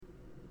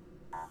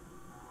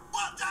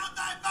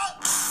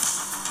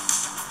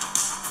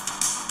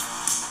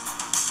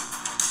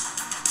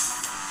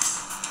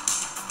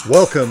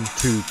Welcome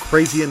to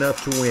Crazy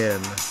Enough to Win.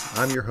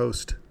 I'm your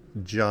host,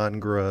 John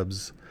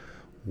Grubbs.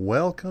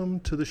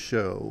 Welcome to the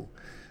show.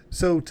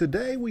 So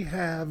today we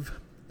have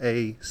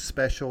a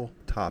special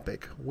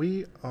topic.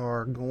 We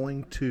are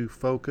going to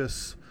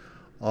focus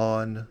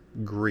on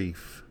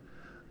grief.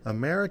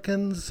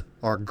 Americans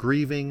are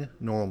grieving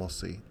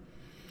normalcy.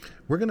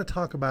 We're going to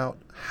talk about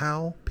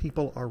how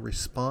people are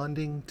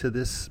responding to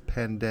this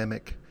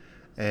pandemic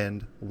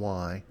and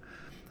why.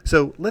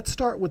 So let's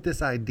start with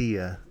this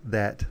idea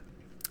that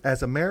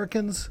as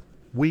Americans,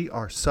 we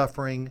are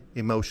suffering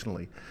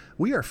emotionally.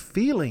 We are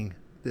feeling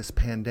this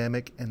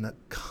pandemic and the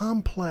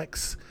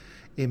complex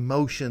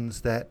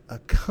emotions that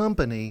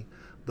accompany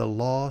the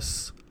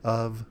loss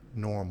of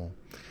normal.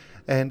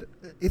 And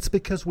it's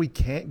because we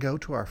can't go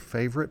to our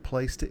favorite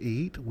place to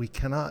eat. We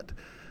cannot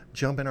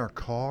jump in our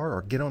car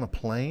or get on a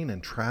plane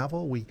and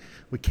travel. We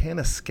can't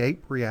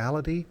escape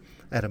reality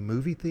at a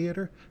movie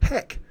theater.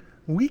 Heck,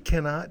 we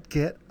cannot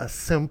get a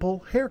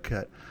simple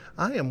haircut.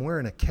 I am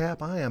wearing a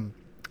cap. I'm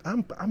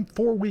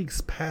 4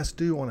 weeks past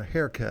due on a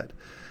haircut.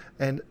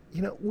 And,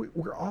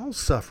 we're all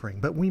suffering,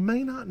 but we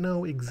may not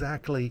know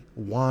exactly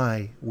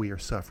why we are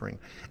suffering.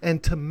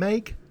 And to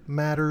make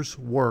matters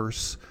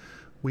worse,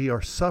 we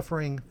are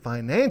suffering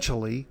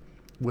financially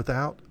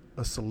without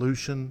a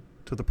solution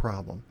to the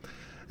problem.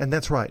 And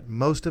that's right,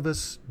 most of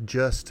us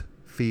just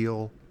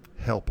feel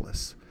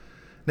helpless.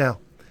 Now,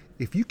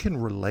 if you can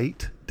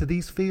relate to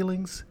these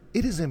feelings,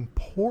 it is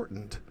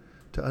important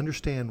to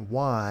understand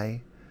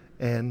why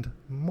and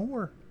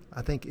more,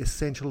 I think,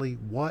 essentially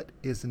what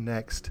is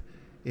next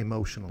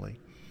emotionally.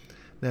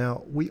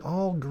 Now, we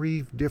all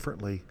grieve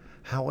differently.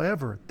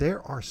 However,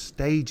 there are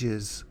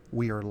stages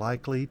we are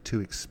likely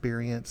to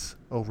experience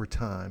over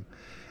time.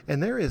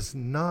 And there is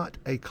not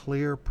a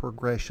clear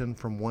progression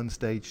from one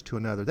stage to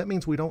another. That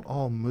means we don't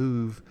all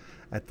move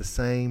at the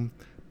same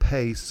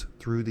pace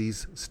through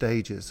these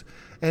stages.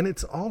 And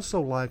it's also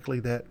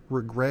likely that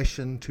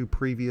regression to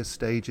previous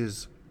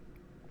stages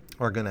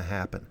are going to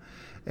happen.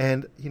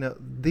 And,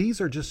 these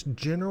are just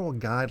general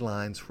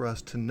guidelines for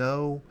us to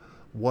know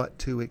what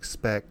to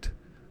expect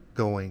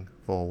going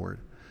forward.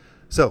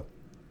 So,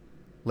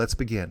 let's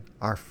begin.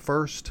 Our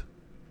first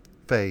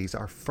phase,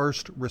 our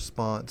first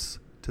response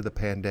to the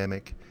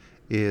pandemic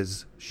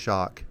is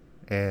shock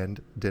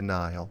and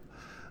denial.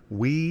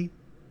 We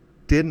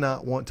did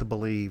not want to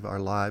believe our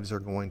lives are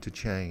going to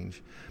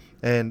change.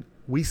 And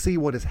we see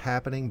what is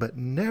happening, but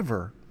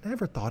never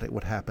thought it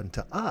would happen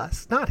to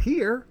us. Not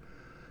here.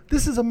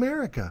 This is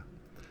America.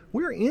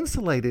 We're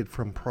insulated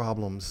from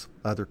problems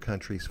other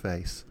countries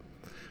face.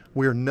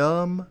 We're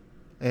numb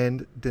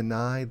and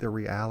deny the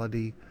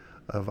reality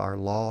of our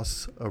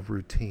loss of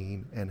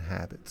routine and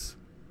habits.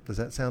 Does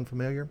that sound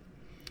familiar?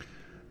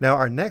 Now,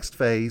 our next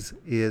phase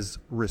is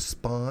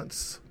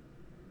response,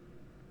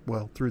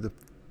 through the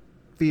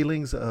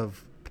feelings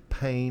of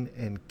pain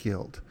and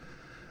guilt.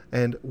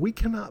 And we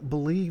cannot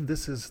believe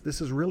this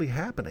is really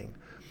happening.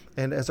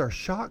 And as our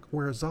shock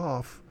wears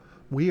off,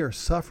 we are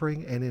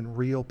suffering and in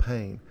real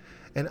pain.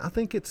 And I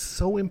think it's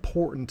so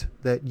important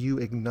that you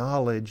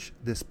acknowledge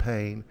this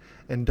pain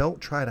and don't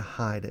try to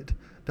hide it.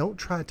 Don't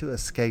try to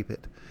escape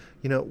it.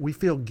 We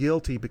feel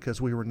guilty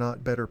because we were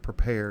not better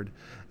prepared.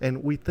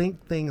 And we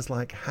think things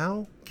like,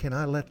 how can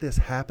I let this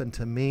happen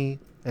to me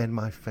and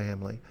my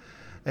family?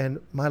 And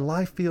my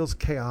life feels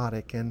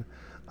chaotic and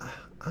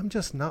I'm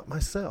just not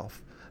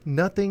myself.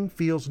 Nothing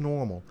feels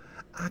normal.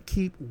 I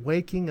keep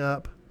waking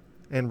up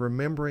and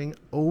remembering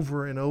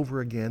over and over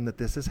again that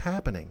this is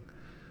happening.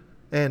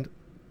 And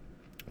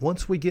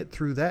once we get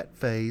through that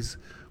phase,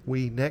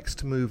 we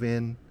next move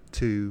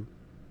into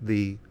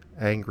the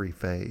angry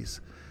phase.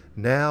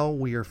 Now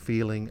we are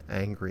feeling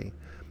angry.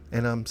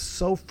 And I'm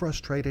so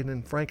frustrated,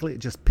 and frankly, it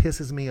just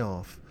pisses me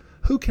off.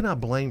 Who can I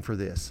blame for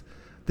this?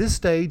 This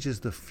stage is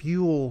the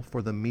fuel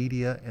for the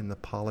media and the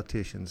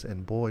politicians,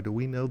 and boy, do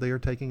we know they are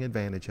taking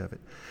advantage of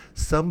it.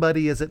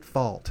 Somebody is at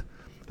fault.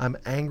 I'm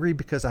angry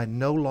because I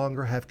no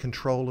longer have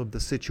control of the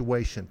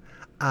situation.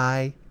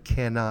 I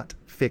cannot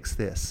fix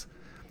this.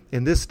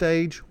 In this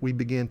stage, we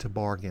begin to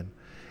bargain.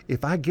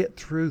 If I get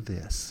through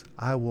this,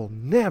 I will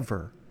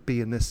never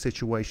be in this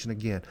situation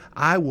again.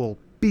 I will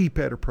be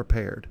better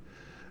prepared.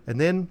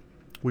 And then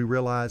we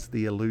realize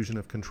the illusion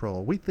of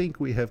control. We think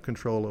we have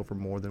control over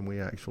more than we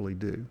actually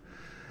do.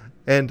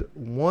 And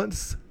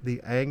once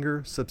the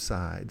anger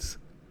subsides,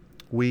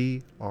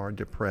 we are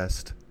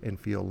depressed and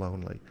feel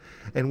lonely.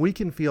 And we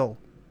can feel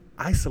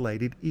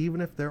isolated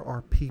even if there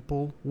are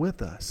people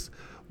with us.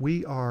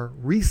 We are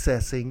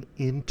recessing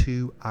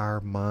into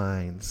our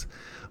minds.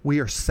 We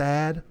are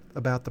sad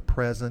about the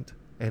present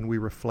and we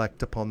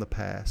reflect upon the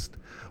past.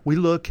 We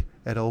look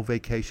at old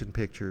vacation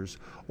pictures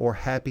or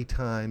happy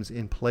times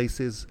in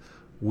places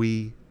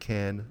we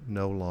can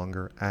no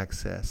longer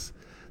access.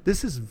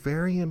 This is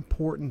very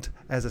important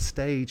as a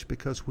stage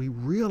because we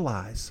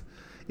realize,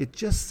 it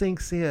just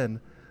sinks in,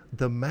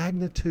 the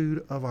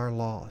magnitude of our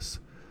loss.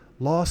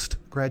 Lost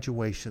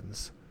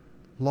graduations,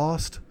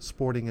 lost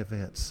sporting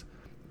events,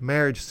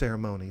 marriage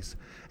ceremonies,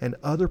 and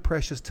other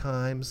precious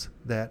times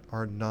that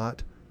are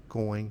not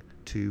going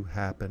to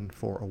happen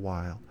for a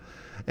while.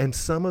 And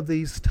some of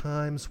these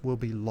times will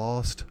be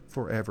lost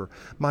forever.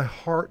 My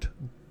heart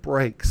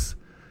breaks.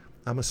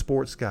 I'm a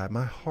sports guy.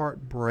 My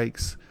heart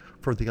breaks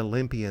for the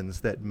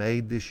Olympians that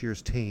made this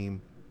year's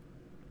team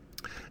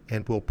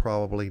and will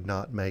probably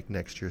not make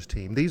next year's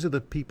team. These are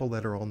the people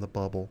that are on the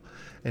bubble,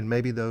 and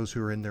maybe those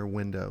who are in their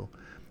window.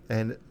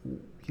 And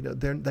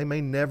they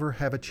may never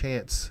have a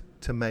chance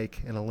to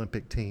make an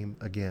Olympic team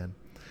again.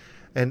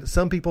 And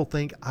some people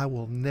think, I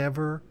will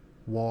never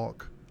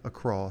walk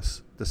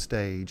across the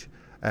stage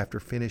after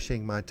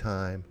finishing my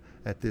time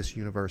at this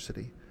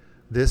university.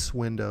 This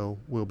window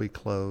will be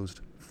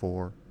closed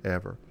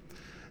forever.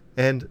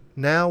 And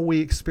now we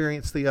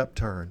experience the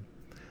upturn.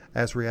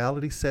 As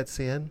reality sets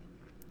in,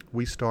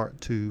 we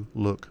start to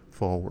look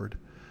forward.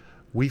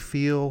 We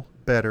feel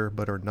better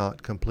but are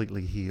not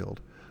completely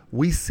healed.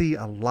 We see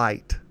a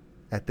light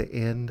at the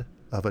end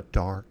of a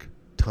dark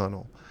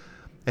tunnel.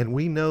 And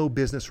we know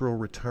business will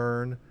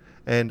return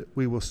and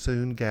we will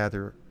soon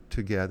gather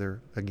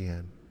together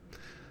again.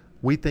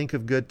 We think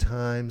of good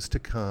times to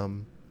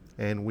come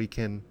and we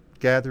can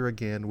gather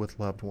again with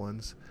loved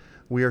ones.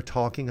 We are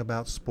talking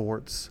about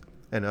sports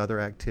and other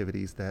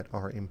activities that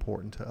are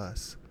important to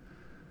us.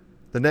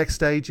 The next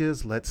stage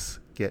is let's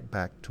get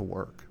back to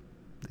work.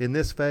 In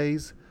this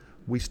phase,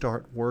 we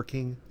start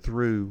working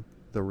through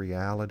the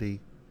reality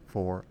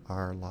for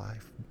our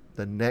life,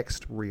 the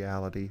next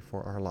reality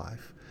for our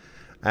life.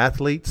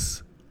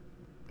 Athletes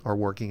are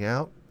working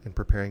out and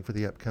preparing for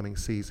the upcoming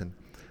season.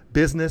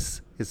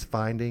 Business is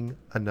finding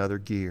another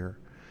gear.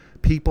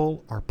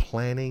 People are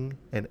planning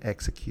and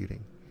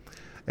executing.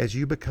 As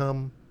you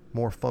become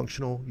more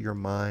functional, your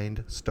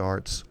mind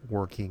starts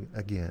working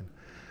again.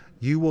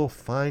 You will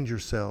find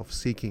yourself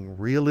seeking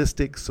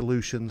realistic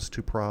solutions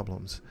to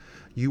problems.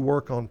 You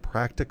work on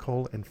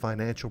practical and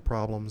financial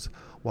problems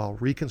while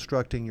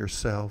reconstructing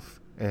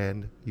yourself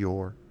and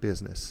your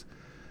business.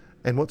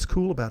 And what's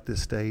cool about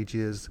this stage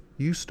is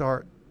you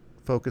start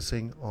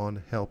focusing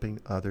on helping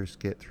others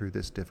get through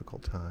this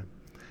difficult time.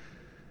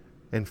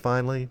 And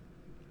finally,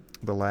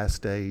 the last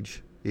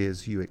stage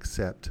is you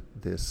accept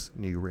this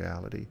new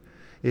reality.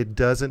 It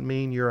doesn't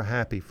mean you're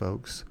happy,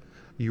 folks.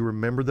 You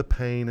remember the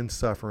pain and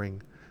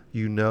suffering.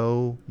 You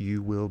know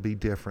you will be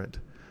different.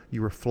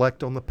 You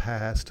reflect on the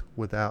past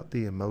without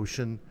the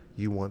emotion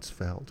you once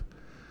felt.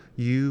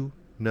 You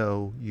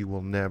know you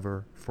will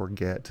never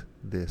forget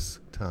this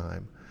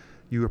time.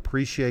 You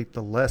appreciate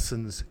the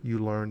lessons you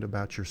learned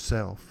about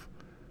yourself,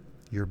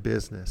 your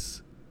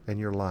business, and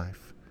your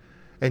life.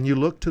 And you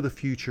look to the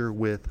future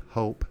with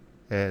hope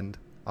and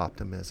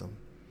optimism.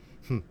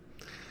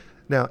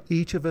 Now,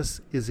 each of us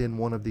is in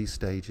one of these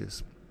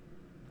stages.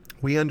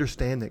 We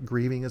understand that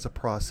grieving is a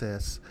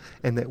process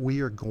and that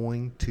we are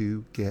going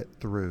to get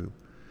through.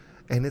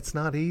 And it's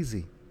not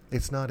easy.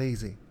 It's not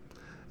easy.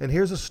 And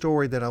here's a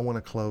story that I want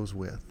to close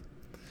with.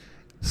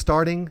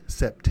 Starting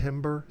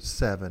September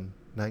 7,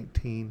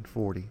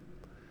 1940,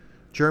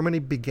 Germany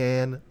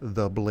began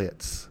the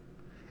Blitz.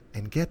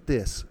 And get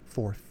this,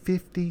 for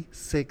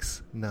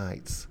 56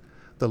 nights,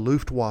 the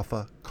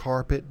Luftwaffe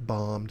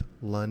carpet-bombed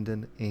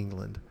London,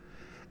 England.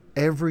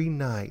 Every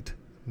night,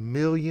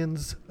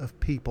 millions of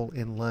people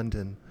in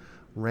London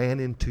ran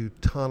into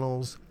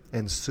tunnels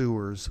and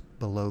sewers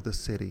below the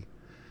city.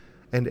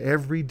 And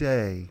every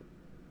day,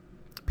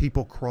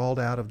 people crawled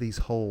out of these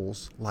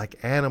holes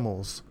like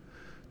animals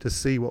to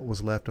see what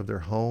was left of their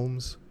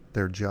homes,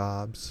 their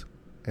jobs,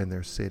 and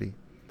their city.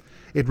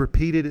 It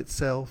repeated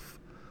itself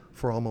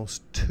for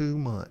almost 2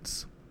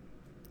 months.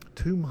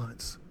 2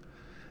 months.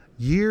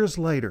 Years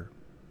later,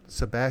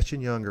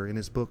 Sebastian Junger, in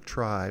his book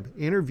Tribe,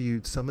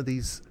 interviewed some of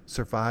these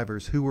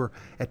survivors who were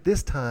at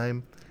this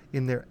time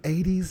in their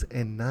 80s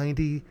and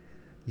 90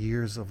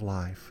 years of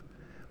life.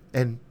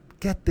 And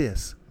get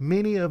this,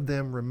 many of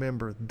them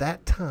remember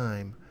that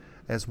time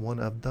as one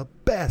of the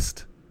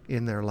best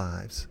in their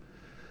lives.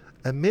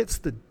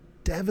 Amidst the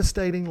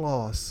devastating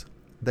loss,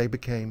 they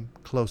became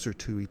closer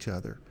to each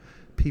other.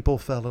 People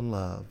fell in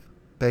love.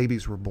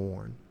 Babies were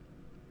born.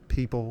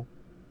 People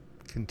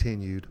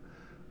continued.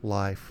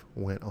 Life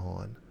went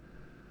on.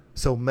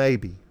 So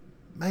maybe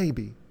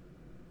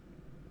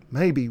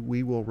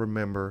we will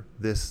remember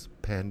this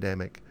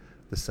pandemic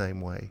the same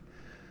way.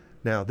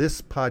 Now,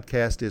 this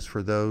podcast is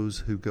for those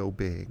who go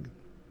big.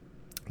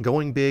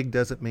 Going big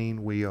doesn't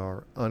mean we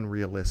are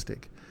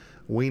unrealistic.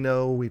 We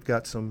know we've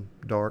got some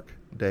dark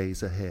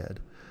days ahead.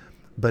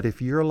 But if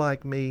you're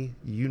like me,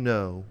 you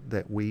know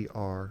that we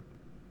are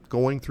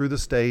going through the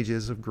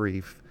stages of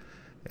grief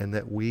and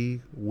that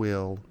we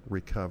will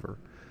recover.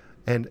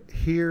 And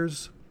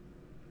here's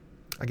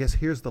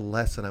the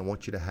lesson I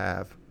want you to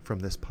have from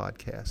this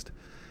podcast.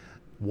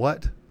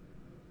 What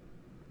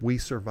we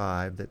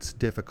survive that's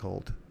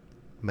difficult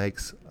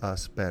makes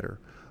us better.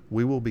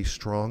 We will be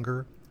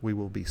stronger. We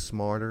will be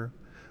smarter.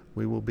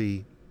 We will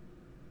be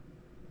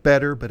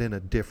better, but in a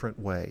different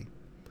way.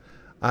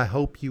 I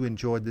hope you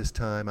enjoyed this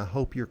time. I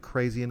hope you're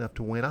crazy enough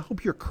to win. I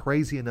hope you're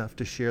crazy enough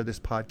to share this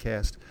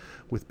podcast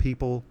with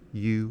people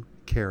you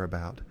care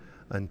about.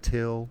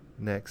 Until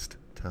next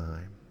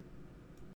time.